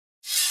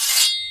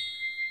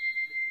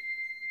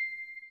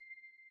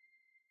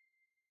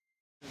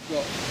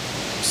got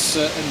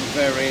certain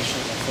variations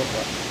of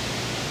footwork.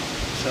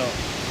 So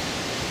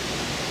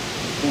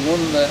the one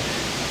that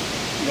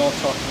you're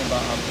talking about,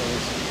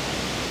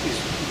 is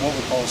what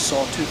we call a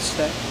sawtooth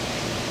step,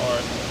 or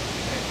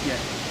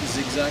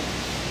zigzag.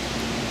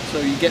 So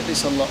you get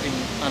this a lot in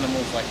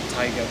animals like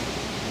tiger,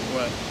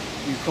 where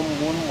you come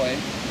one way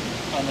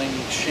and then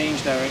you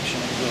change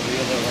direction and go the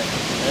other way.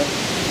 Yeah?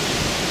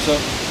 So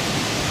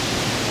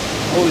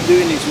what we're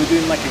doing is we're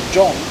doing like a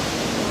jump,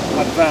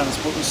 advance,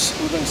 but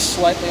we're going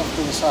slightly off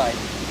to the side,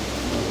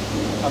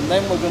 and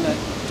then we're going to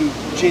do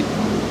jin,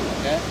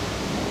 yeah,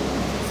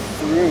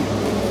 through.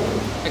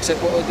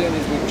 Except what we're doing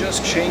is we're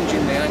just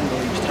changing the angle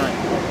each time.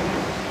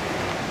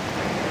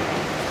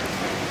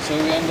 So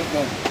we end up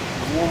going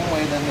one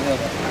way then the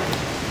other.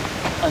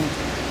 And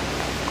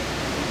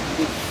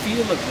the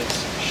feel of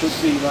this should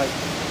be like,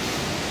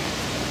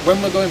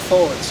 when we're going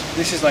forwards,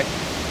 this is like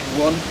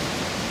 1,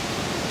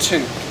 2,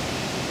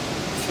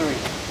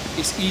 3.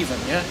 It's even,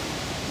 yeah?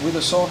 With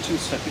a sawtooth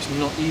step, it's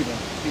not even.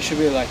 It should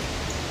be like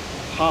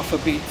half a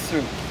beat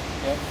through,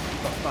 yeah?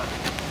 Back, back,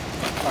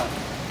 back, back.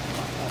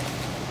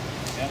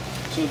 Yeah?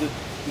 So the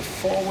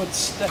forward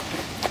step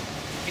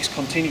is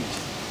continuous,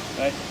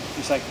 right?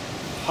 It's like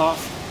half,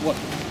 one,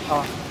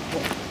 half,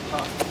 one,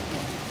 half,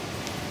 one.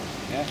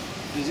 Yeah?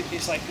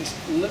 It's like this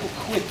little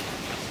quick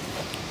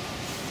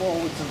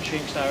forwards and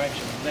change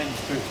direction, and then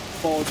through.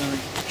 Forwards and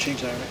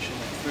change direction,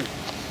 then through.